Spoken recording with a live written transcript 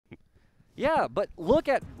Yeah, but look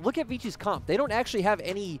at Vici's comp. They don't actually have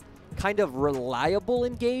any kind of reliable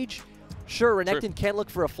engage. Sure, Renekton can look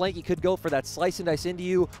for a flank. He could go for that slice and dice into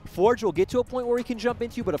you. Forge will get to a point where he can jump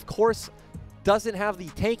into you, but of course doesn't have the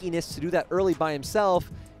tankiness to do that early by himself.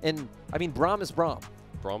 And, I mean, Braum is Braum.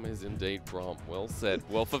 Braum is indeed Braum. Well said.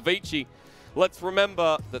 Well, for Vici, let's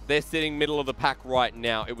remember that they're sitting middle of the pack right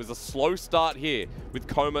now. It was a slow start here with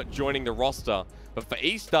Coma joining the roster. But for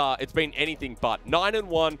eStar, it's been anything but.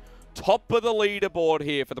 9-1. Top of the leaderboard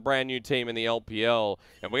here for the brand new team in the LPL.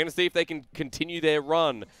 And we're going to see if they can continue their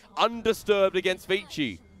run undisturbed against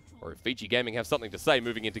Vici. Or if Vici Gaming have something to say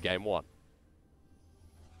moving into game 1.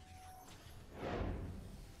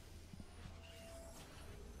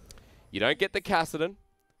 You don't get the Kassadin,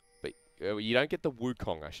 but you don't get the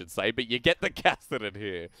Wukong, I should say, but you get the Kassadin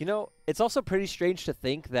here. You know, it's also pretty strange to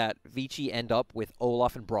think that Vici end up with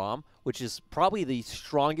Olaf and Braum, which is probably the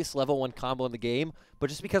strongest level 1 combo in the game, but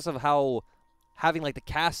just because of how having like the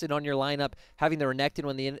Kassadin on your lineup, having the Renekton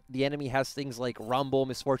when the enemy has things like Rumble,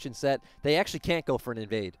 Misfortune Set, they actually can't go for an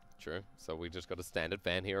invade. True. So we just got a standard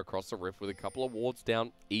fan here across the rift with a couple of wards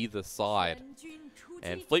down either side.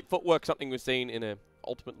 And fleet footwork, something we've seen in a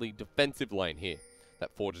ultimately defensive lane here that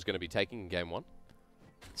Forge is going to be taking in game 1.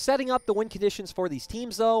 Setting up the win conditions for these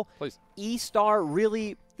teams, though. Please. eStar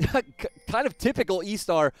really, kind of typical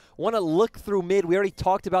eStar, want to look through mid. We already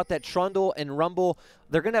talked about that Trundle and Rumble.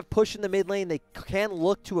 They're going to have push in the mid lane. They can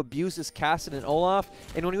look to abuse this Kassadin and Olaf.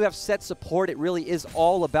 And when you have set support, it really is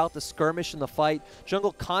all about the skirmish and the fight.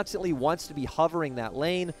 Jungle constantly wants to be hovering that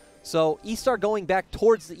lane. So eStar going back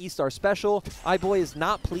towards the eStar special. iBoy is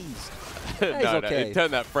not pleased. No, okay.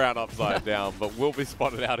 Turn that frown upside down, but will be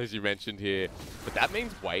spotted out as you mentioned here. But that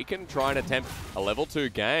means Wei can try and attempt a level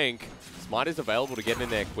 2 gank. Smite is available to get in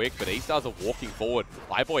there quick, but eStars are walking forward.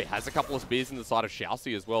 iBoy has a couple of spears in the side of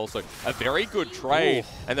Xiaoxi as well, so a very good trade.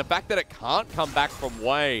 Ooh. And the fact that it can't come back from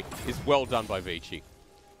Wei is well done by Vici.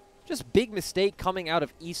 Just big mistake coming out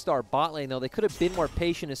of eStar bot lane, though. They could have been more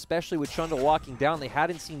patient, especially with Trundle walking down. They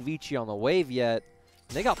hadn't seen Vici on the wave yet.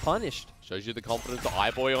 And they got punished. Shows you the confidence of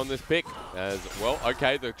iBoy on this pick. As well,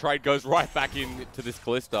 okay, the trade goes right back into this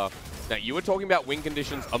Kalista. Now, you were talking about win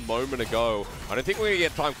conditions a moment ago. I don't think we're going to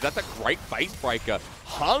get time, because that's a great face breaker.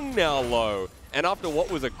 Hung now low. And after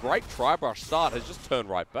what was a great tri-brush start, has just turned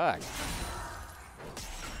right back.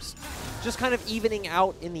 Just kind of evening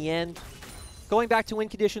out in the end. Going back to win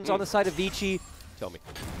conditions on the side of Vici. Tell me.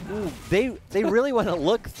 Ooh, they really want to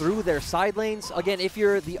look through their side lanes. Again, if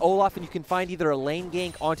you're the Olaf and you can find either a lane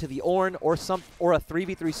gank onto the Ornn or a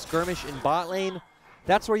 3v3 skirmish in bot lane,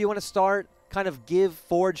 that's where you want to start. Kind of give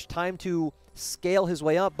Forge time to scale his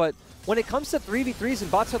way up. But when it comes to 3v3s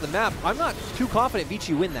and bots on the map, I'm not too confident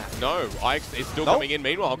Vici win that. No, Ix is still coming in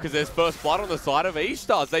meanwhile, because there's first blood on the side of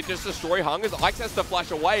eStars. They just destroy Hungers. Ix has to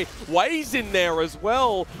flash away. Wei's in there as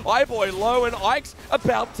well. iBoy low and Ix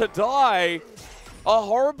about to die. A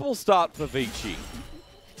horrible start for Vici.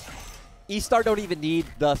 eStar don't even need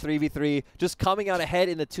the 3v3. Just coming out ahead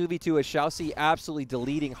in the 2v2 as Xiaoxi absolutely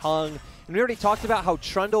deleting Hung. And we already talked about how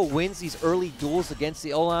Trundle wins these early duels against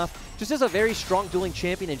the Olaf. Just as a very strong dueling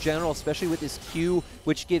champion in general, especially with his Q,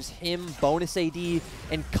 which gives him bonus AD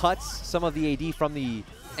and cuts some of the AD from the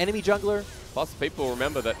enemy jungler. Plus, people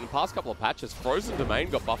remember that in the past couple of patches, Frozen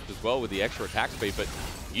Domain got buffed as well with the extra attack speed. But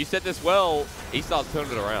you said this well, eStar's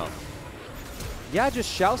turned it around. Yeah,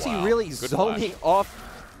 just Xiaoxi really zoning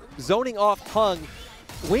off Hung.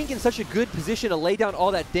 Wing in such a good position to lay down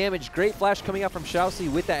all that damage. Great flash coming out from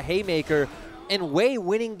Xiaoxi with that Haymaker. And Wei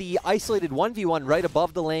winning the isolated 1v1 right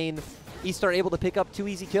above the lane. eStar able to pick up 2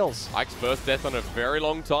 easy kills. Ike's first death on a very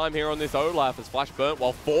long time here on this Olaf as Flash burnt,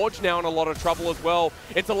 while Forge now in a lot of trouble as well.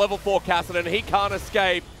 It's a level 4 Kassadin, he can't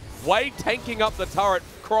escape. Wei tanking up the turret,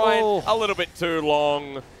 crying a little bit too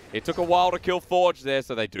long. It took a while to kill Forge there,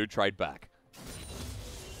 so they do trade back.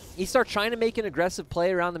 eStar trying to make an aggressive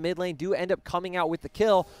play around the mid lane, do end up coming out with the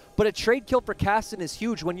kill, but a trade kill for Kassadin is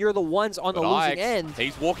huge when you're the ones on the losing end.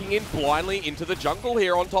 He's walking in blindly into the jungle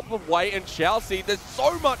here on top of Wei and Xiaoxi. There's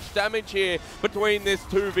so much damage here between this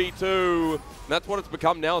 2v2. And that's what it's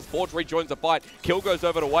become now as Forge rejoins the fight. Kill goes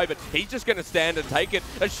over to Wei, but he's just going to stand and take it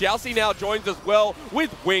as Xiaoxi now joins as well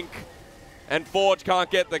with Wink. And Forge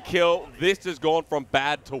can't get the kill. This has gone from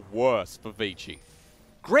bad to worse for Vici.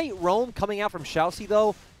 Great roam coming out from Xiaoxi,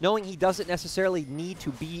 though, knowing he doesn't necessarily need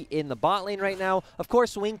to be in the bot lane right now. Of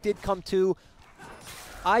course, Wink did come too.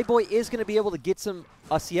 iBoy is going to be able to get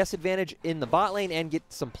a CS advantage in the bot lane and get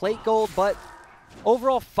some plate gold, but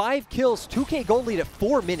overall 5 kills, 2K gold lead at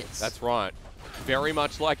 4 minutes. That's right. Very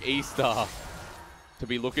much like eStar to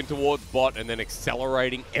be looking towards bot and then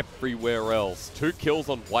accelerating everywhere else. 2 kills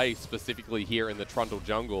on Wei specifically here in the Trundle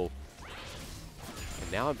jungle.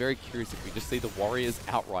 now I'm very curious if we just see the Warriors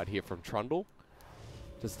outright here from Trundle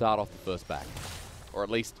to start off the first back. Or at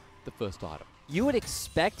least the first item. You would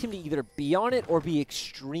expect him to either be on it or be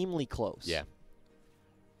extremely close. Yeah.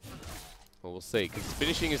 Well, we'll see, because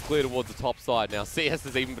finishing is clear towards the top side. Now, CS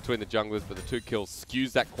is even between the junglers, but the 2 kills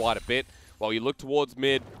skews that quite a bit. While you look towards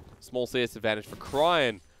mid, small CS advantage for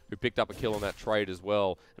Cryan, who picked up a kill on that trade as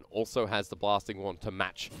well, and also has the blasting wand to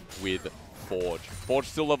match with Forge. Forge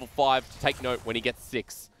still level 5. To take note, when he gets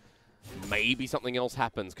 6, maybe something else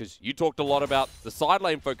happens, because you talked a lot about the side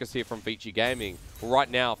lane focus here from Vici Gaming. Well, right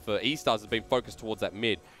now, for eStars, has been focused towards that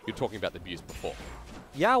mid. You're talking about the Buse before.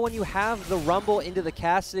 Yeah, when you have the Rumble into the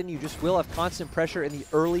Kassadin, you just will have constant pressure in the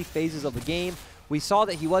early phases of the game. We saw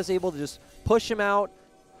that he was able to just push him out.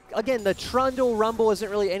 Again, the Trundle Rumble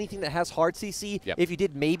isn't really anything that has hard CC. Yep. If you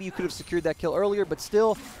did, maybe you could have secured that kill earlier, but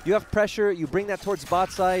still, you have pressure. You bring that towards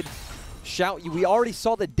bot side. We already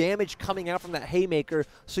saw the damage coming out from that Haymaker,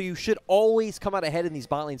 so you should always come out ahead in these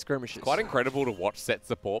bot lane skirmishes. Quite incredible to watch set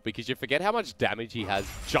support, because you forget how much damage he has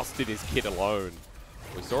just in his kit alone.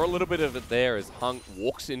 We saw a little bit of it there as Hunk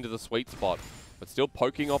walks into the sweet spot, but still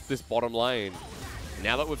poking off this bottom lane.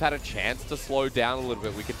 Now that we've had a chance to slow down a little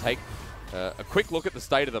bit, we can take a quick look at the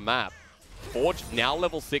state of the map. Forge now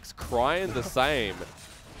level 6, Cryan the same.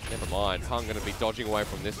 Never mind, Hung going to be dodging away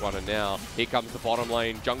from this one, and now here comes the bottom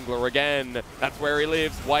lane jungler again. That's where he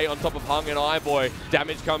lives, way on top of Hung and iBoy.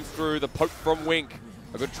 Damage comes through, the poke from Wink.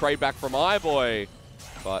 A good trade back from iBoy,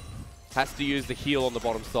 but has to use the heal on the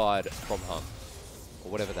bottom side from Hung. Or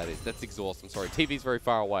whatever that is. That's exhaust, I'm sorry. TV's very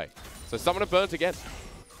far away. So someone burnt again.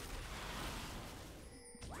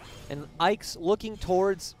 And Ike's looking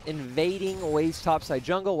towards invading Wade's topside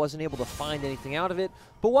jungle, wasn't able to find anything out of it.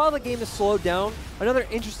 But while the game has slowed down, another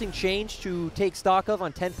interesting change to take stock of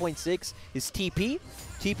on 10.6 is TP.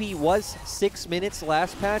 TP was 6 minutes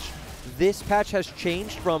last patch. This patch has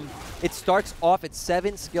changed from, it starts off at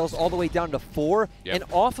 7, scales all the way down to 4, and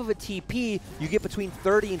off of a TP, you get between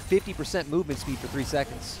 30 and 50% movement speed for 3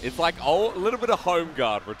 seconds. It's like a little bit of home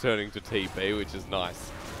guard returning to TP, which is nice.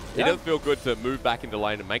 It does feel good to move back into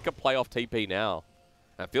lane and make a playoff TP now.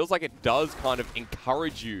 And it feels like it does kind of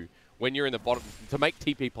encourage you when you're in the bottom to make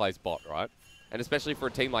TP plays bot, right? And especially for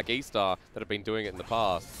a team like eStar that have been doing it in the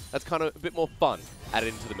past, that's kind of a bit more fun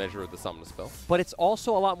added into the measure of the summoner spell. But it's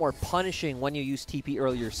also a lot more punishing when you use TP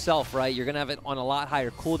early yourself, right? You're going to have it on a lot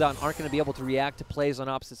higher cooldown, aren't going to be able to react to plays on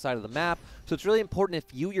opposite side of the map. So it's really important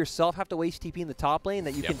if you yourself have to waste TP in the top lane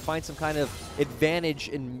that you can find some kind of advantage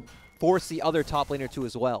and force the other top laner to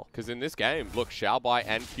as well. Because in this game, look, Xiaobai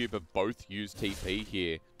and Cube have both used TP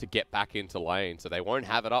here to get back into lane, so they won't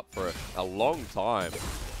have it up for a long time.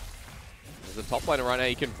 As a top laner right now,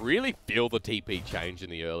 you can really feel the TP change in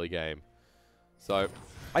the early game. So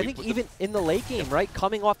I think even in the late game, right,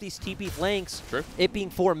 coming off these TP flanks, it being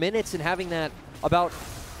 4 minutes and having that about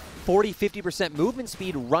 40–50% movement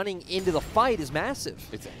speed running into the fight is massive.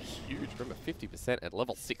 It's a huge, remember 50% at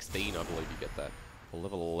level 16, I believe you get that. Or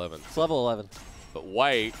level 11. It's level 11. But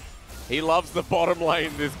wait, he loves the bottom lane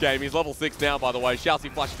this game. He's level 6 now, by the way.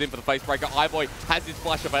 Xiaoxi flashes in for the face breaker. iBoy has his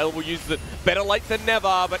flash available, uses it. Better late than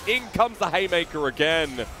never, but in comes the Haymaker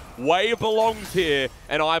again. Wei belongs here,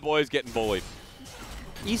 and iBoy is getting bullied.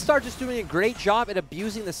 eStar just doing a great job at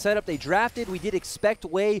abusing the setup they drafted. We did expect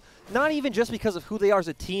Wei, not even just because of who they are as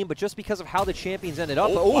a team, but just because of how the champions ended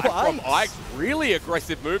up. Ike's really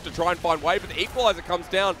aggressive move to try and find Wei, but the equalizer comes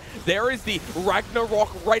down. There is the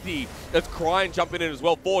Ragnarok ready as Cryan jumping in as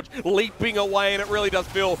well. Forge leaping away, and it really does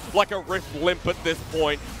feel like a Rift limp at this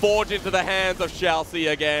point. Forge into the hands of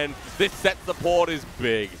Xiaoxi again. This set support is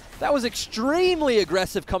big. That was extremely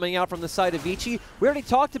aggressive coming out from the side of Vici. We already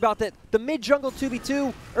talked about that. The mid-jungle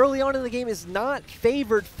 2v2 early on in the game is not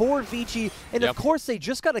favored for Vici. And of course, they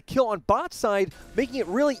just got a kill on bot side, making it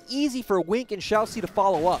really easy for Wink and Xiaoxi to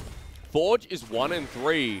follow up. Forge is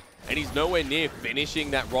 1-3, and he's nowhere near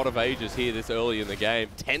finishing that Rod of Ages here this early in the game.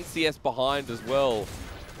 10 CS behind as well.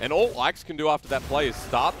 And all Ike's can do after that play is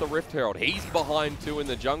start the Rift Herald. He's behind 2 in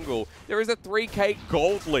the jungle. There is a 3K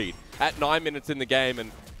gold lead at 9 minutes in the game,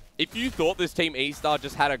 and if you thought this team eStar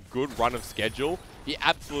just had a good run of schedule, you're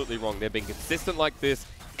absolutely wrong. They've been consistent like this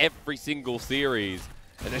every single series,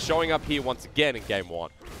 and they're showing up here once again in Game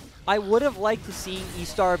 1. I would have liked to see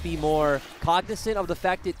eStar be more cognizant of the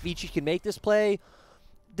fact that Vici can make this play.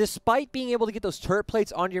 Despite being able to get those turret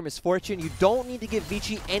plates onto your Misfortune, you don't need to give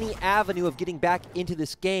Vici any avenue of getting back into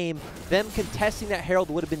this game. Them contesting that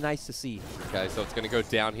Herald would have been nice to see. Okay, so it's going to go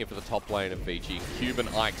down here for the top lane of Vici. Cube and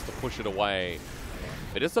Ike's to push it away.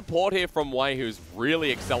 Bit of support here from Wei, who's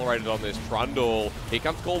really accelerated on this Trundle. Here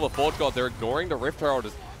comes Call of the Forge God. They're ignoring the Rift Herald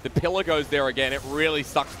as The pillar goes there again. It really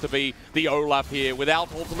sucks to be the Olaf here.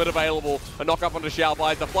 Without ultimate available, a knock up onto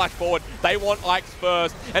Xiaobai, the flash forward. They want Ike's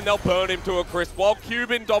first, and they'll burn him to a crisp. While Cube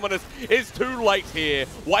Indominus is too late here.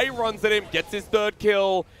 Wei runs at him, gets his third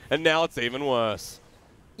kill, and now it's even worse.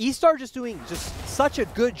 eStar just doing such a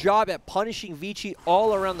good job at punishing Vici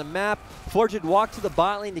all around the map. Forge had walked to the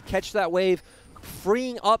bot lane to catch that wave,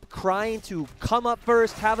 freeing up Crying to come up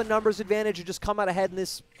first, have a numbers advantage, and just come out ahead in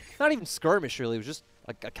this, not even skirmish really, it was just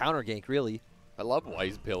like a counter gank really. I love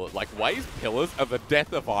Wei's pillars. Like, Wei's pillars are the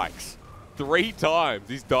death of Ike's. 3 times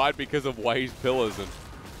he's died because of Wei's pillars, and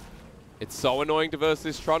it's so annoying to verse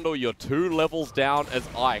this Trundle. You're 2 levels down as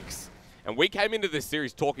Ike's. And we came into this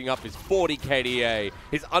series talking up his 40 KDA,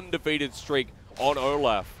 his undefeated streak on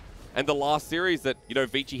Olaf. And the last series that, you know,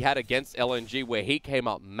 Vici had against LNG where he came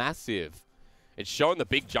up massive. It's showing the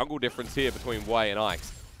big jungle difference here between Wei and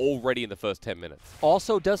Ike's already in the first 10 minutes.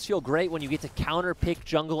 Also does feel great when you get to counter-pick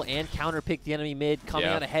jungle and counter-pick the enemy mid coming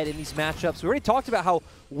out ahead in these matchups. We already talked about how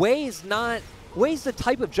Wei's the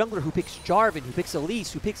type of jungler who picks Jarvan, who picks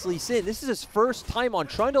Elise, who picks Lee Sin. This is his first time on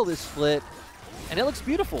Trundle this split, and it looks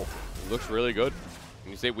beautiful. It looks really good.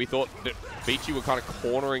 And you see, we thought that Vici were kind of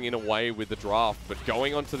cornering in a way with the draft, but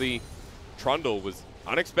going onto the Trundle was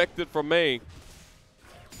unexpected from me.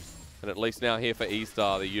 And at least now here for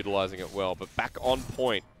eStar, they're utilizing it well. But back on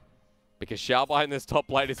point, because Xiaobai in this top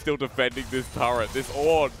lane is still defending this turret. This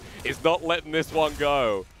Ord is not letting this one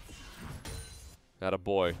go.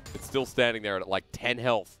 Attaboy. It's still standing there at like 10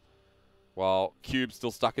 health, while Cube's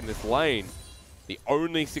still stuck in this lane. The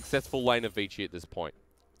only successful lane of Vici at this point.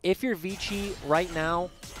 If you're Vici right now,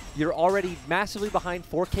 you're already massively behind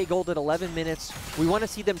 4K gold at 11 minutes. We want to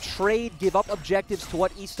see them trade, give up objectives to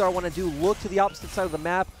what eStar want to do, look to the opposite side of the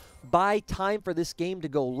map, buy time for this game to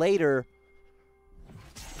go later.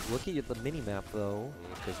 Looking at the mini-map, though.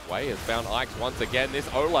 Because Wei has found Ike's once again.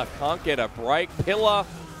 This Olaf can't get a break. Pillar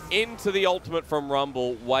into the ultimate from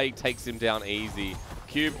Rumble. Wei takes him down easy.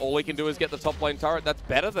 Cube, all he can do is get the top lane turret. That's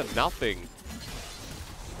better than nothing.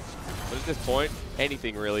 But at this point,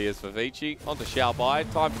 anything really is for Vici. Onto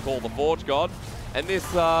Xiaobai. Time to call the Forge God. And this,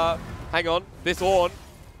 hang on, this Ornn,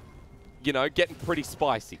 you know, getting pretty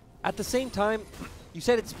spicy. At the same time, you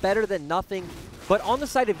said it's better than nothing, but on the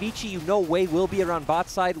side of Vici, you know Wei will be around bot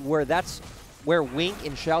side, where that's where Wink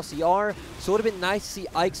and Xiaoxi are. So it would have been nice to see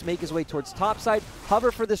Ike's make his way towards top side,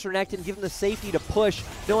 hover for this Renekton, give him the safety to push,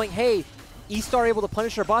 knowing, hey, eStar able to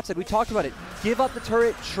punish our bot side. We talked about it. Give up the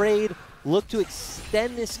turret, trade, look to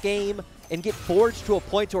extend this game, and get Forge to a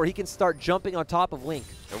point to where he can start jumping on top of Link.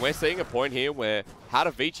 And we're seeing a point here where how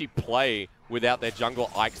do Vici play without their jungle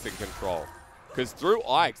Ike's in control? Because through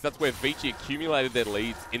Ike's, that's where Vici accumulated their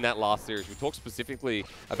leads in that last series. We talked specifically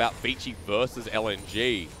about Vici versus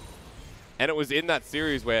LNG. And it was in that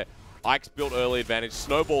series where Ike's built early advantage,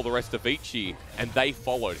 snowballed the rest of Vici, and they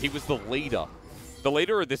followed. He was the leader. The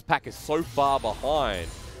leader of this pack is so far behind,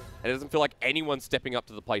 and it doesn't feel like anyone's stepping up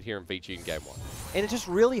to the plate here in Vici in Game 1. And it's just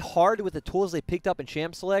really hard with the tools they picked up in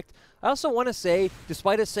Champ Select. I also want to say,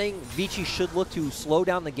 despite us saying Vici should look to slow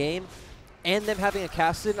down the game, and them having a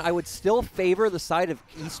Cassidon, I would still favor the side of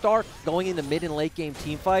eStar going into mid and late game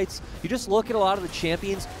team fights. You just look at a lot of the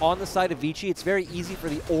champions on the side of Vici, it's very easy for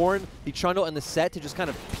the Ornn, the Trundle, and the Set to just kind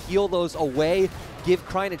of peel those away, give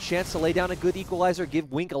Crying a chance to lay down a good equalizer,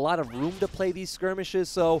 give Wink a lot of room to play these skirmishes.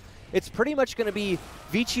 So it's pretty much going to be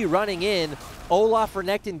Vici running in, Olaf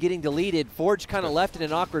Renekton getting deleted, Forge kind of left in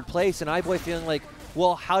an awkward place, and iBoy feeling like,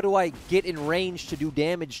 well, how do I get in range to do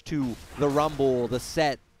damage to the Rumble, the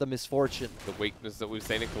Set, the Misfortune? The weakness that we've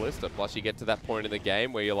seen in Kalista. Plus you get to that point in the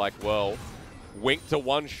game where you're like, well, Wink to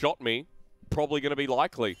one-shot me, probably going to be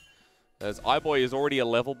likely. As iBoy is already a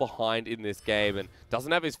level behind in this game and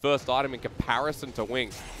doesn't have his first item in comparison to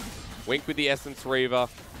Wink. Wink with the Essence Reaver,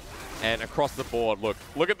 and across the board,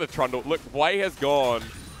 look at the Trundle. Look, Wei has gone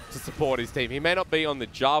to support his team. He may not be on the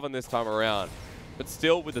Jarvan this time around, but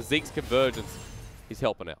still with the Zeke's convergence, he's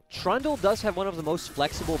helping out. Trundle does have one of the most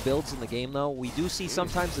flexible builds in the game, though. We do see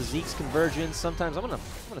sometimes the Zeke's convergence. Sometimes I'm gonna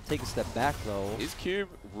take a step back, though. Is Cube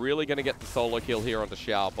really gonna get the solo kill here onto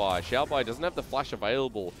Xiaobai? Xiaobai doesn't have the flash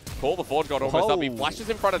available. Call the Forge God almost up. He flashes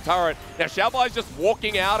in front of turret. Now Xiaobai's just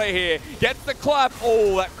walking out of here. Gets the clap.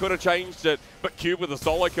 Oh, that could have changed it. But Cube with a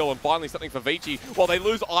solo kill and finally something for Vici. While they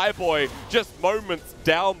lose iBoy just moments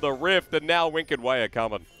down the rift, and now Wink and Wei are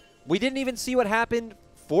coming. We didn't even see what happened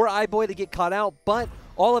for iBoy to get caught out, but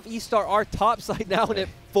all of eStar are topside now, and it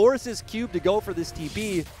forces Cube to go for this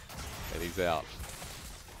TP. And he's out.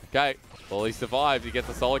 Okay, well, he survives. He gets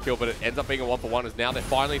a solo kill, but it ends up being a 1-for-1 as now they're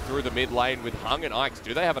finally through the mid lane with Hung and Ike's.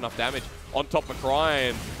 Do they have enough damage on top of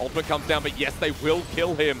Crying? Ultimate comes down, but yes, they will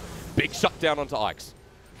kill him. Big shutdown onto Ike's.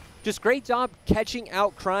 Just great job catching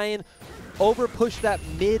out Cryan, over pushed that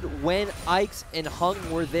mid when Ikes and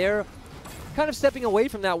Hung were there. Kind of stepping away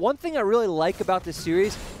from that. One thing I really like about this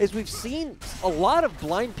series is we've seen a lot of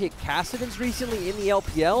blind pick Kassadins recently in the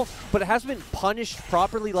LPL, but it hasn't been punished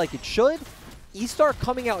properly like it should. eStar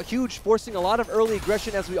coming out huge, forcing a lot of early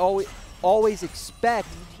aggression as we always expect,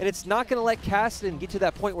 and it's not going to let Kassadin get to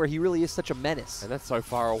that point where he really is such a menace. And that's so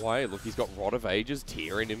far away. Look, he's got Rod of Ages,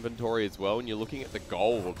 tier in inventory as well, and you're looking at the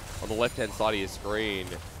gold on the left-hand side of your screen.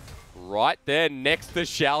 Right there next to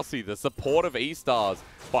Xiaoxi, the support of eStars,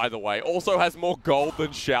 by the way, also has more gold than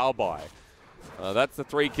Xiaobai. That's the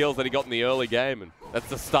 3 kills that he got in the early game, and that's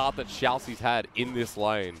the start that Xiaoxi's had in this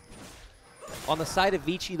lane. On the side of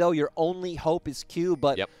Vici, though, your only hope is Q,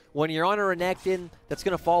 but when you're on a Renekton, that's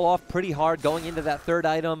going to fall off pretty hard going into that 3rd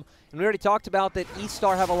item. And we already talked about that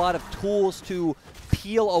eStar have a lot of tools to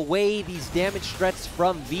peel away these damage threats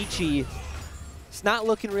from Vici. It's not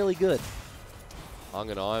looking really good. Hung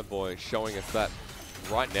and Ironboy showing us that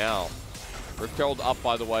right now. Rift Herald up,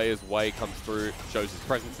 by the way, as Wei comes through, shows his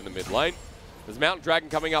presence in the mid lane. There's Mountain Dragon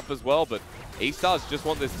coming up as well, but eStars just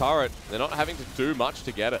want this turret. They're not having to do much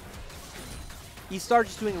to get it. eStar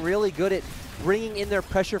just doing really good at bringing in their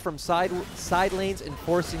pressure from side lanes and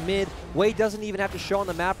forcing mid. Wei doesn't even have to show on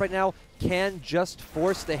the map right now, can just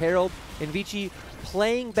force the Herald. And Vici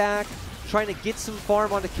playing back, trying to get some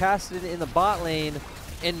farm onto Kassadin in the bot lane.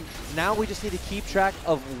 And now we just need to keep track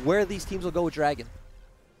of where these teams will go with Dragon.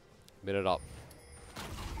 Minute up.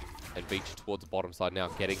 And Vici towards the bottom side now,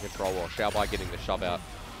 getting control, while Xiaobai getting the shove out.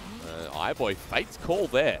 Ironboy, Fate's call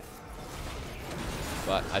there.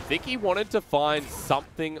 But I think he wanted to find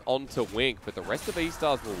something onto Wink, but the rest of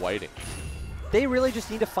eStars were waiting. They really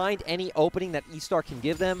just need to find any opening that eStar can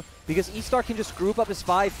give them, because eStar can just group up as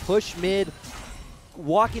 5, push mid,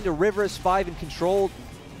 walk into River as 5 and control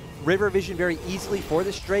River vision very easily for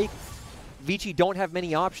this Drake. Vici don't have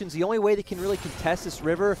many options. The only way they can really contest this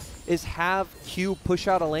River is have Q push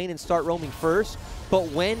out a lane and start roaming first. But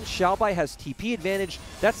when Xiaobai has TP advantage,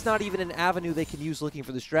 that's not even an avenue they can use looking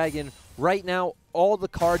for this Dragon. Right now, all the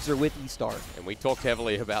cards are with eStar. And we talked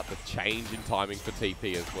heavily about the change in timing for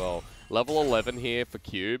TP as well. Level 11 here for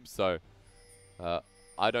Cube, so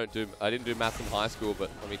I didn't do maths in high school,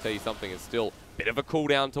 but let me tell you something, it's still a bit of a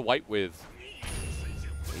cooldown to wait with.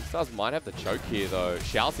 eStars might have the choke here, though.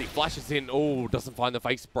 Xiaoxi flashes in. Oh, doesn't find the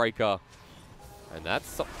face breaker. And that's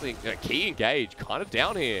something, key engage, kind of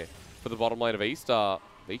down here for the bottom lane of eStar.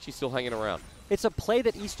 Vici still hanging around. It's a play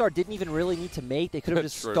that eStar didn't even really need to make. They could have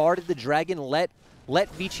just started the Dragon, let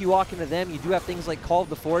Vici walk into them. You do have things like Call of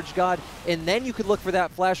the Forge God, and then you could look for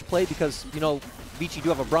that flash play because, you know, Vici do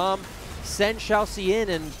have a Braum. Send Xiaoxi in,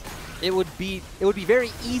 and it would be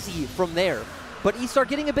very easy from there. But eStar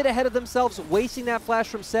getting a bit ahead of themselves, wasting that flash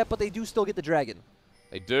from Set, but they do still get the Dragon.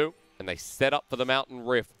 They do, and they set up for the Mountain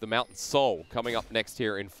Rift, the Mountain Soul, coming up next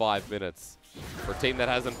here in 5 minutes. For a team that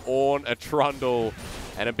has an Ornn, a Trundle,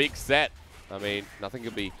 and a big Set. I mean, nothing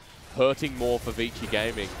could be hurting more for Vici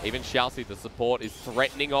Gaming. Even Xiaoxi, the support, is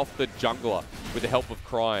threatening off the jungler with the help of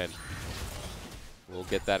Cryan. We'll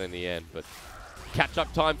get that in the end, but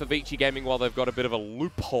catch-up time for Vici Gaming while they've got a bit of a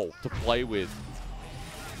loophole to play with.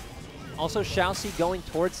 Also, Xiaoxi going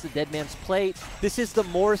towards the Dead Man's Plate. This is the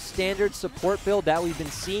more standard support build that we've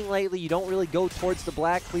been seeing lately. You don't really go towards the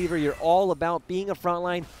Black Cleaver. You're all about being a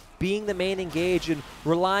frontline, being the main engage, and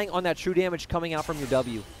relying on that true damage coming out from your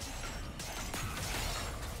W.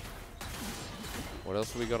 What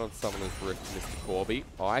else have we got on Summoner's Rift, Mr. Corby?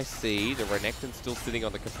 I see the Renekton still sitting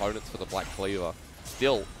on the components for the Black Cleaver.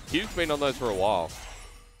 Still, Hugh's been on those for a while.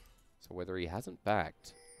 So whether he hasn't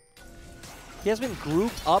backed... He has been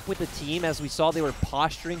grouped up with the team, as we saw they were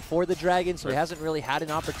posturing for the Dragon, so he hasn't really had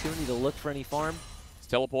an opportunity to look for any farm. His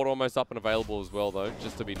teleport almost up and available as well, though,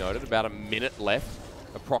 just to be noted. About a minute left,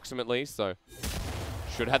 approximately, so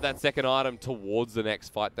should have that second item towards the next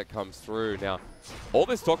fight that comes through. Now, all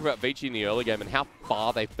this talk about Vici in the early game and how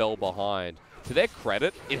far they fell behind, to their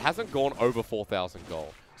credit, it hasn't gone over 4,000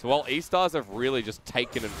 gold. So while eStars have really just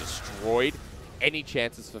taken and destroyed any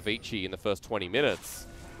chances for Vici in the first 20 minutes,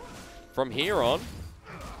 from here on,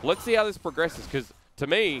 let's see how this progresses, because to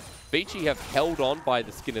me, Vici have held on by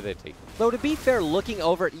the skin of their teeth. Though to be fair, looking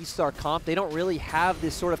over at eStar comp, they don't really have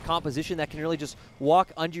this sort of composition that can really just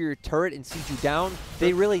walk under your turret and siege you down.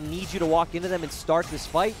 They really need you to walk into them and start this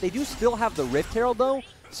fight. They do still have the Rift Herald though,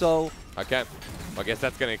 so... Okay, I guess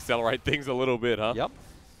that's going to accelerate things a little bit, huh? Yep.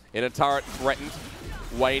 In a turret, threatened.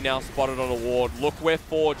 Wei now spotted on a ward. Look where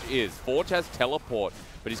Forge is. Forge has teleport,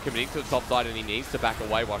 but he's committing to the top side and he needs to back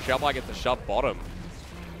away while Xiaobai gets a shove bottom.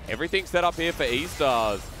 Everything set up here for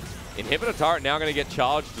eStars. Inhibitor turret now going to get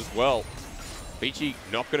charged as well. Vici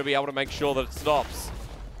not going to be able to make sure that it stops.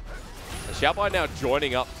 And Xiaobai now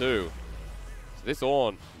joining up too. So this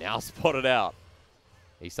Ornn now spotted out.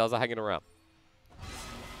 eStars are hanging around.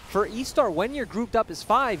 For eStar, when you're grouped up as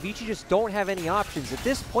 5, Vici just don't have any options. At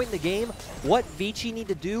this point in the game, what Vici need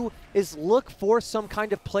to do is look for some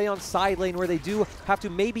kind of play on side lane where they do have to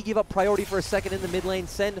maybe give up priority for a second in the mid lane,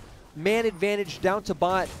 send man advantage down to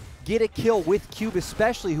bot, get a kill with Cube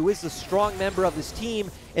especially, who is the strong member of this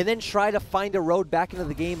team, and then try to find a road back into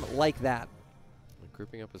the game like that.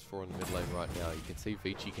 Grouping up as 4 in the mid lane right now. You can see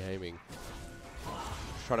Vici Gaming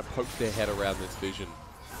trying to poke their head around this vision.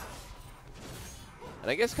 And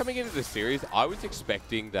I guess coming into this series, I was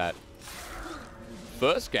expecting that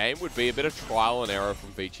first game would be a bit of trial and error from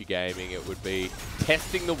Vici Gaming. It would be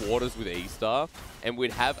testing the waters with eStar, and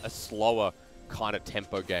we'd have a slower kind of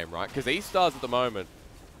tempo game, right? Because eStars at the moment,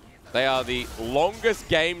 they are the longest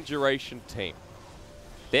game duration team.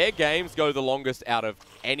 Their games go the longest out of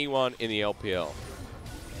anyone in the LPL,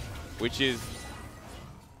 which is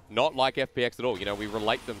not like FPX at all. You know, we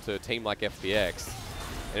relate them to a team like FPX.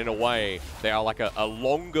 And in a way, they are like a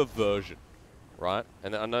longer version, right?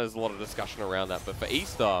 And I know there's a lot of discussion around that, but for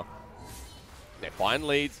eStar, they find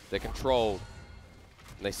leads, they're controlled,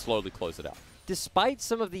 and they slowly close it out. Despite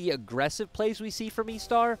some of the aggressive plays we see from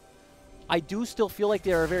eStar, I do still feel like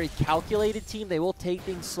they're a very calculated team. They will take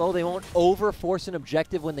things slow. They won't over-force an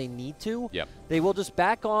objective when they need to. Yep. They will just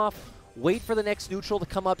back off, wait for the next neutral to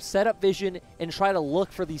come up, set up vision, and try to look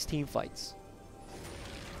for these team fights.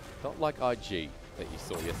 Not like IG that you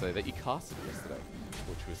saw yesterday, that you casted yesterday,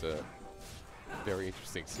 which was a very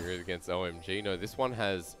interesting series against OMG. No, this one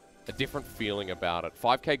has a different feeling about it.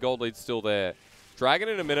 5k gold lead's still there. Dragon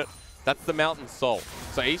in a minute, that's the Mountain Soul.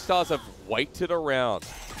 So eStars have waited around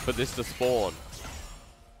for this to spawn.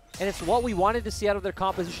 And it's what we wanted to see out of their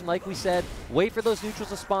composition, like we said. Wait for those neutrals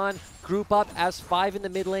to spawn, group up as 5 in the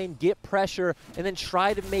mid lane, get pressure, and then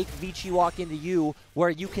try to make Vici walk into you, where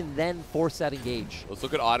you can then force that engage. Let's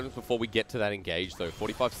look at items before we get to that engage, though.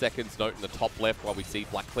 45 seconds, note in the top left, while we see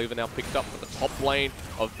Black Cleaver now picked up for the top lane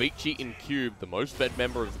of Vici in Cube, the most fed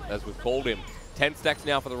member, as we've called him. 10 stacks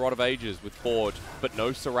now for the Rod of Ages with Forge, but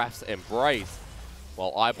no Seraph's Embrace.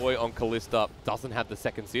 While iBoy on Kalista doesn't have the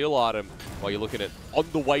second seal item, while you're looking at on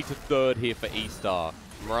the way to 3rd here for eStar.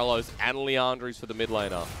 Morello's and Leandri's for the mid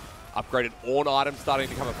laner. Upgraded Ornn item starting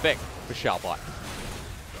to come effect for Xiaobai.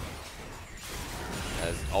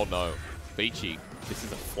 As, oh no, Vici, this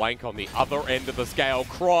is a flank on the other end of the scale,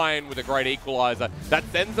 crying with a great equalizer. That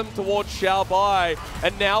sends them towards Xiaobai.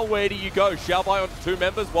 And now where do you go? Xiaobai onto 2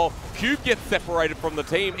 members while Cube gets separated from the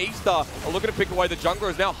team. eStar are looking to pick away the jungler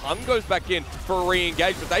as now Hun goes back in for a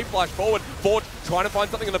re-engage, but they flash forward. Forge trying to find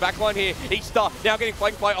something in the backline here. eStar now getting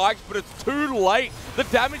flanked by Ike's, but it's too late. The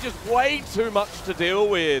damage is way too much to deal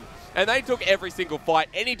with. And they took every single fight,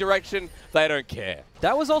 any direction, they don't care.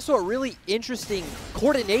 That was also a really interesting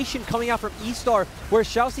coordination coming out from eStar, where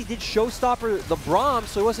Xiaoxi did showstopper the Braum,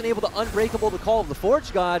 so he wasn't able to unbreakable the call of the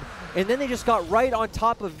Forge God, and then they just got right on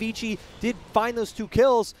top of Vici, did find those 2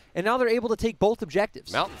 kills, and now they're able to take both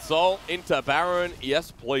objectives. Mountain Soul into Baron, yes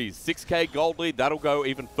please. 6k gold lead, that'll go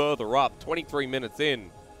even further up, 23 minutes in.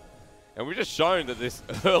 And we've just shown that this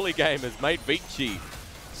early game has made Vici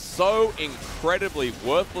so incredibly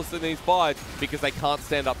worthless in these fights because they can't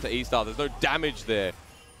stand up to eStar. There's no damage there.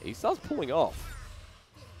 eStar's pulling off.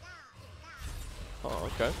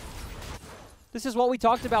 Oh, okay. This is what we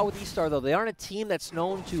talked about with eStar, though. They aren't a team that's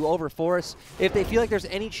known to overforce. If they feel like there's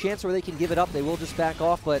any chance where they can give it up, they will just back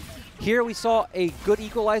off. But here we saw a good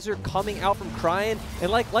equalizer coming out from Cryan. And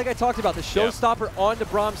like I talked about, the showstopper onto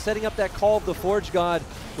Braum, setting up that call of the Forge God,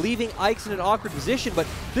 leaving Ike's in an awkward position. But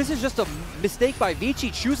this is just a mistake by Vici,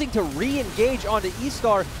 choosing to re-engage onto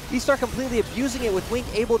eStar. eStar completely abusing it, with Wink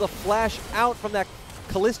able to flash out from that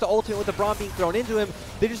Kalista ultimate with the Braum being thrown into him.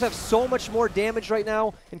 They just have so much more damage right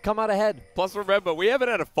now and come out ahead. Plus remember, we haven't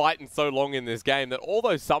had a fight in so long in this game that all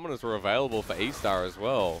those summoners were available for eStar as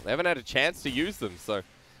well. They haven't had a chance to use them, so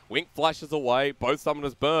Wink flashes away, both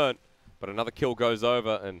summoners burnt, but another kill goes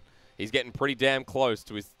over, and he's getting pretty damn close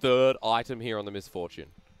to his 3rd item here on the Misfortune.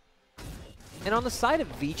 And on the side of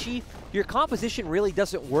Vici, your composition really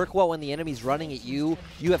doesn't work well when the enemy's running at you.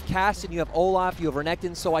 You have Caston, you have Olaf, you have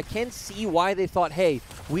Renekton, so I can see why they thought, hey,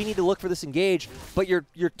 we need to look for this engage, but you're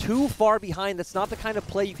too far behind. That's not the kind of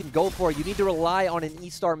play you can go for. You need to rely on an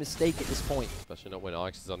eStar mistake at this point. Especially not when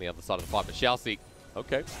Ike's is on the other side of the fight, but Xiaoxi,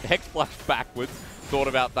 okay, Hex Flash backwards. Thought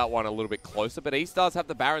about that one a little bit closer, but eStars have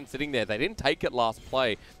the Baron sitting there. They didn't take it last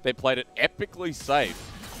play. They played it epically safe,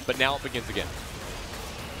 but now it begins again.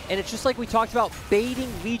 And it's just like we talked about, baiting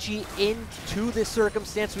Vici into this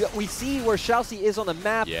circumstance. We see where Xiaoxi is on the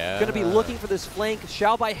map, going to be looking for this flank.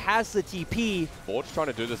 Xiaobai has the TP. Forge trying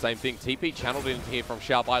to do the same thing. TP channeled in here from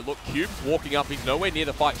Xiaobai. Look, Cube's walking up. He's nowhere near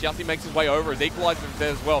the fight. Xiaoxi makes his way over. His equalizer is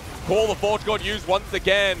there as well. Call the Forge God used once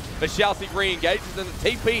again. The Xiaoxi re-engages and the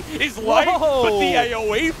TP is late, but the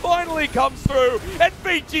AoE finally comes through and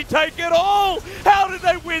Vici take it all. How did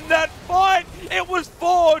they win that fight? It was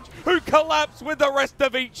Forge who collapsed with the rest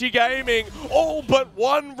of Vici Gaming. All but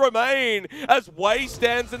one remain as Wei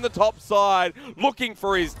stands in the top side looking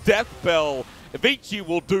for his death bell. Vici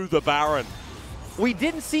will do the Baron. We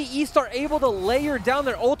didn't see eStar able to layer down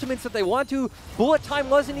their ultimates that they want to. Bullet Time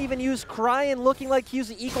wasn't even used. Cryan looking like he used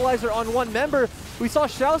the equalizer on one member. We saw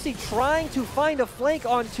Xiaoxi trying to find a flank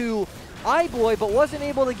onto iBoy, but wasn't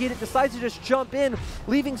able to get it, decides to just jump in,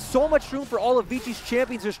 leaving so much room for all of Vici's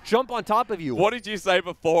champions just jump on top of you. What did you say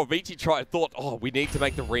before? Vici thought, oh, we need to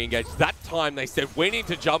make the re-engage. That time they said, we need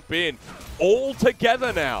to jump in all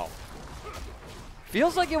together now.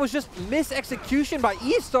 Feels like it was just mis-execution by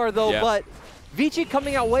eStar though, but Vici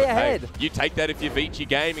coming out way ahead. You take that if you're Vici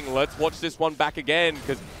Gaming. Let's watch this one back again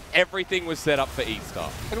because everything was set up for eStar.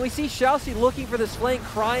 And we see Xiaoxi looking for this flank,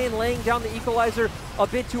 Cryan laying down the equalizer a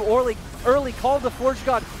bit too early. Call the Forge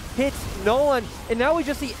God, hits no one. And now we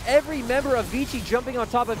just see every member of Vici jumping on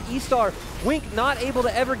top of eStar. Wink not able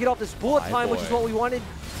to ever get off this bullet time, which is what we wanted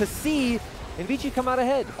to see. And Vici come out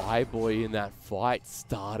ahead. iBoy in that fight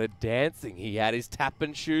started dancing. He had his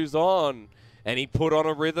tapping shoes on. And he put on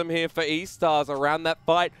a rhythm here for eStars around that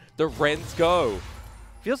fight. The Rens go.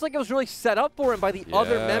 Feels like it was really set up for him by the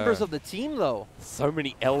other members of the team, though. So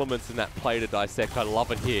many elements in that play to dissect. I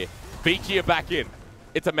love it here. Vici are back in.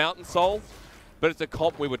 It's a Mountain Soul, but it's a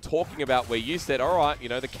comp we were talking about where you said, all right, you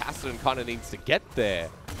know, the Cassidy kind of needs to get there.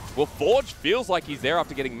 Well, Forge feels like he's there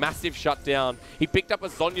after getting massive shutdown. He picked up a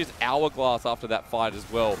Sonya's Hourglass after that fight as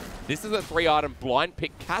well. This is a 3-item blind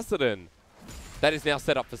pick Cassidy that is now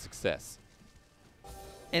set up for success.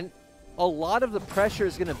 And a lot of the pressure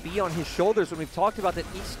is going to be on his shoulders when we've talked about that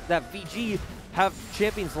VG have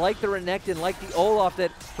champions like the Renekton, like the Olaf,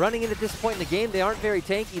 that running in at this point in the game, they aren't very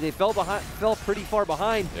tanky. They fell pretty far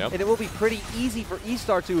behind, and it will be pretty easy for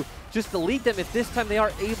eStar to just delete them if this time they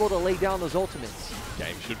are able to lay down those ultimates.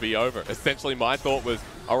 Game should be over. Essentially, my thought was,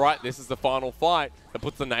 all right, this is the final fight that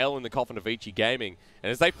puts the nail in the coffin of Vici Gaming.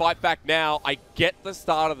 And as they fight back now, I get the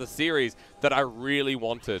start of the series that I really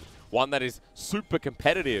wanted. One that is super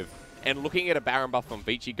competitive. And looking at a Baron buff from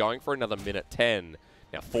Vici going for another minute 10.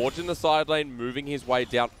 Now, Forge in the side lane, moving his way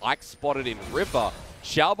down. Ike spotted in River.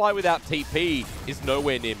 Xiaobai without TP is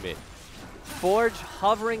nowhere near mid. Forge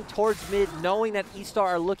hovering towards mid, knowing that eStar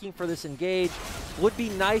are looking for this engage. Would be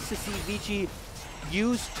nice to see Vici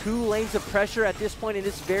use 2 lanes of pressure at this point, and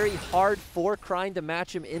it's very hard for Cryan to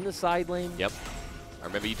match him in the side lane. Yep. I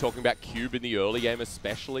remember you talking about Cube in the early game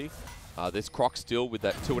especially. This Croc still with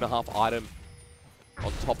that 2.5 item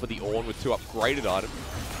on top of the Ornn with 2 upgraded items.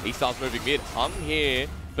 He starts moving mid. Hung here,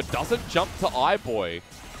 but doesn't jump to iBoy.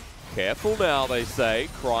 Careful now, they say.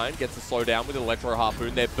 Cryan gets a slow down with Electro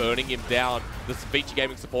Harpoon. They're burning him down. The Vici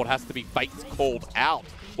Gaming support has to be Fates called out.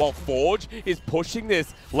 While Forge is pushing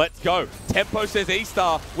this. Let's go. Tempo says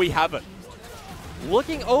eStar, we have it.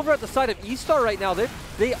 Looking over at the side of eStar right now,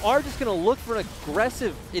 they are just going to look for an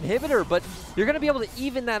aggressive inhibitor, but you're going to be able to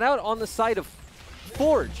even that out on the side of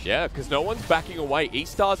Forge. Yeah, because no one's backing away.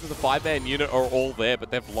 eStars as a 5-man unit are all there,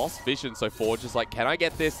 but they've lost vision, so Forge is like, can I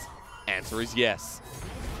get this? Answer is yes.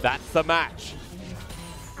 That's the match.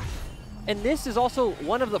 And this is also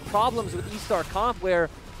one of the problems with eStar comp where,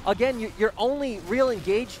 again, your only real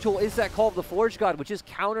engage tool is that Call of the Forge God, which is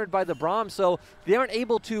countered by the Braum, so they aren't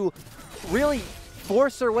able to really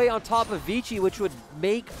force their way on top of Vici, which would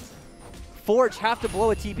make Forge have to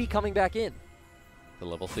blow a TP coming back in. The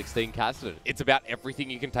level 16 Cassidy. It's about everything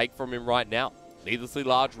you can take from him right now. Needlessly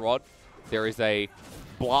large rod. There is a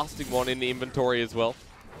blasting one in the inventory as well.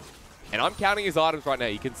 And I'm counting his items right now.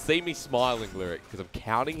 You can see me smiling, Lyric, because I'm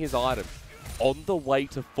counting his items on the way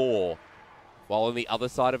to 4. While on the other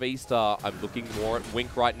side of eStar, I'm looking more at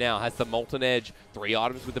Wink right now. Has the Molten Edge, 3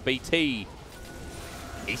 items with the BT.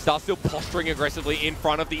 eStar still posturing aggressively in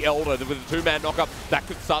front of the Elder with a 2-man knockup. That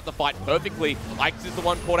could start the fight perfectly. Ike's is the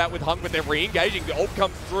one caught out with Hung, but they're re-engaging. The ult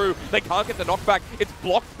comes through. They can't get the knockback. It's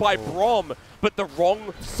blocked by Braum, but the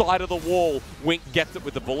wrong side of the wall. Wink gets it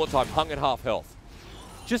with the bullet time. Hung at half health.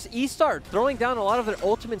 Just eStar throwing down a lot of their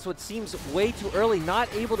ultimates, what seems way too early, not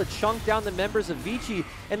able to chunk down the members of Vici,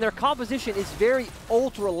 and their composition is very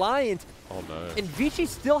ult-reliant. Oh no. And Vici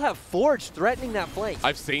still have Forge threatening that flank.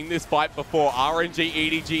 I've seen this fight before. RNG,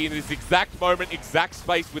 EDG in this exact moment, exact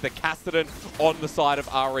space with a Cassidy on the side of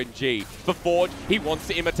RNG. For Forge, he wants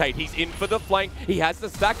to imitate. He's in for the flank. He has the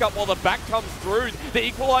stack up while the back comes through. The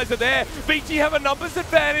equalizer there. Vici have a numbers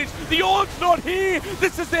advantage. The Orb's not here.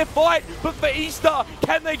 This is their fight. But for eStar,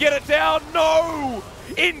 can they get it down? No!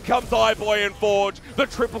 In comes iBoy and Forge. The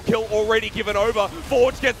triple kill already given over.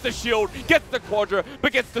 Forge gets the shield, gets the quadra,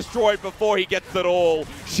 but gets destroyed before he gets it all.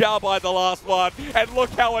 Xiaobai the last one. And look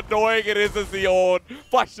how annoying it is as the Ord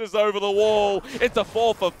flashes over the wall. It's a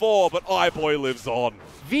 4 for 4, but iBoy lives on.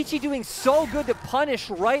 Vici doing so good to punish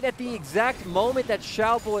right at the exact moment that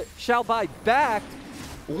Xiaobai backed.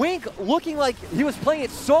 Wink looking like he was playing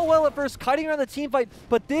it so well at first, cutting around the team fight,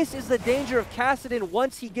 but this is the danger of Cassidy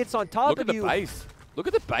once he gets on top of you. Look at the base. Look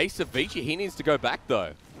at the base of Vici. He needs to go back,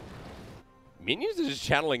 though. Minions are just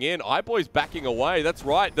channeling in. iBoy's backing away. That's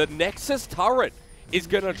right. The Nexus turret is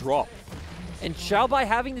going to drop. And Xiaobai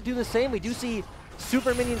having to do the same. We do see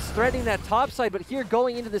Super Minions threatening that top side, but here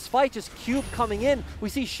going into this fight, just Cube coming in. We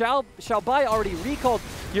see Xiaobai already recalled.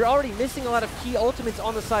 You're already missing a lot of key ultimates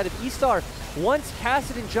on the side of eStar. Once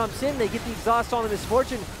Cassidy jumps in, they get the exhaust on the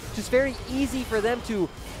Misfortune. Just very easy for them to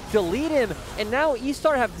delete him, and now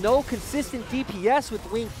eStar have no consistent DPS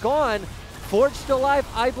with Wink gone. Forge still alive,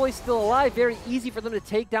 iBoy still alive. Very easy for them to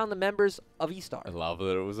take down the members of eStar. I love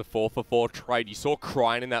that it was a 4 for 4 trade. You saw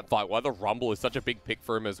Cryin in that fight. Why the Rumble is such a big pick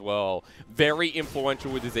for him as well. Very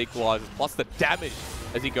influential with his equalizers, plus the damage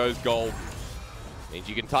as he goes gold. Means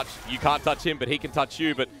you can't touch him, but he can touch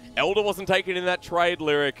you. But Elder wasn't taken in that trade,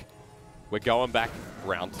 Lyric. We're going back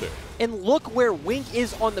round 2. And look where Wink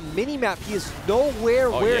is on the minimap. He is nowhere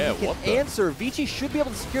where he can answer. Vici should be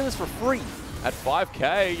able to secure this for free. At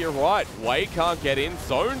 5k, you're right. Wei can't get in,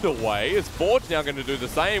 zoned away. Is Forge now going to do the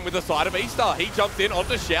same with the side of eStar? He jumps in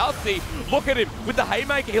onto Xiaoxi. Look at him with the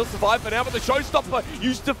Haymaker. He'll survive for now, but the Showstopper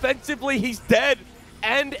used defensively. He's dead.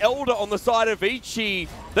 And Elder on the side of Vici.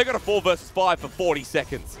 They got a 4 versus 5 for 40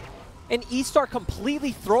 seconds. And eStar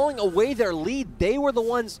completely throwing away their lead. They were the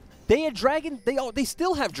ones. They had Dragon, they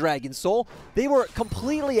still have Dragon Soul. They were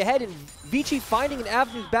completely ahead, and Vici finding an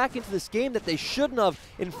avenue back into this game that they shouldn't have,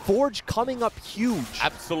 and Forge coming up huge.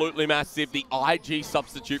 Absolutely massive. The IG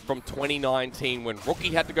substitute from 2019 when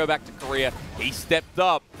Rookie had to go back to Korea. He stepped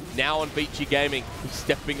up. Now on Vici Gaming, he's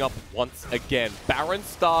stepping up once again. Baron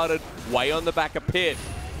started way on the back of Pit,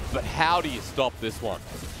 but how do you stop this one?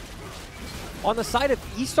 On the side of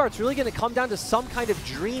eStar, it's really going to come down to some kind of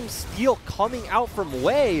dream steal coming out from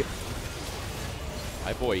Wei.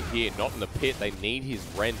 iBoy here, not in the pit. They need his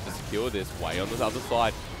Ren to secure this. Wei on the other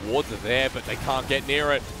side. Wards are there, but they can't get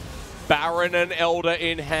near it. Baron and Elder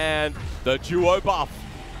in hand. The duo buff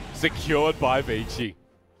secured by Vici.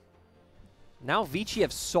 Now Vici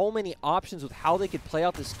have so many options with how they could play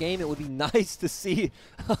out this game. It would be nice to see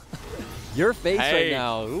your face right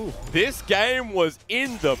now. Ooh. This game was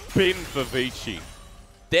in the bin for Vici.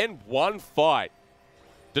 Then one fight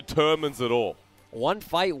determines it all. One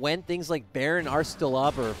fight when things like Baron are still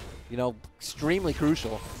up are, you know, extremely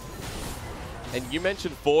crucial. And you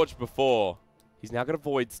mentioned Forge before. He's now got a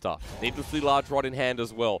Void stuff. Needlessly large rod in hand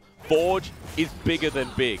as well. Forge is bigger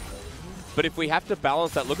than big. But if we have to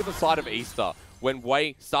balance that, look at the side of eStar. When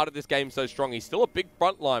Wei started this game so strong, he's still a big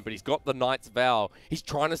front line, but he's got the Knight's Vow. He's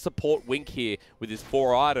trying to support Wink here with his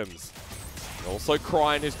 4 items. And also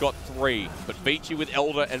Cryin, who's got 3. But Vici with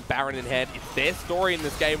Elder and Baron in hand, it's their story in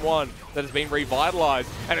this game 1 that has been revitalized.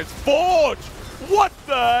 And it's Forge! What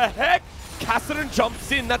the heck? Cassidy jumps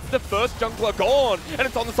in. That's the first jungler gone. And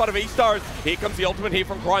it's on the side of eStar. Here comes the ultimate here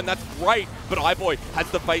from Cryin. That's great. But iBoy has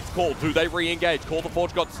the Fates call. Do they re-engage? Call the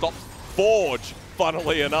Forge got stopped. Forge,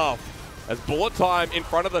 funnily enough. As bullet time in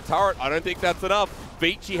front of the turret, I don't think that's enough.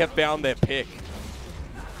 Vici have found their pick.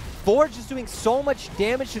 Forge is doing so much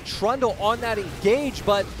damage to Trundle on that engage,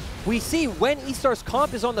 but we see when eStar's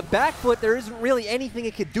comp is on the back foot, there isn't really anything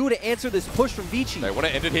it could do to answer this push from Vici. They want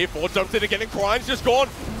to end it here. Forge jumps in again, and Cryin's just gone.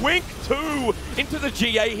 Wink 2 into the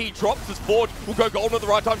GA. He drops as Forge will go golden at the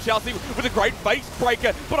right time. Xiaoxi with a great face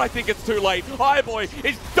breaker, but I think it's too late. iBoy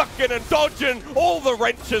is ducking and dodging all the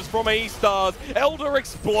wrenches from eStars. Elder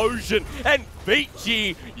explosion, and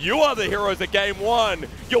Vici, you are the heroes of game 1.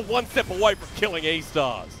 You're one step away from killing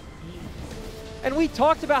eStars. And we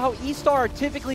talked about how eStar are typically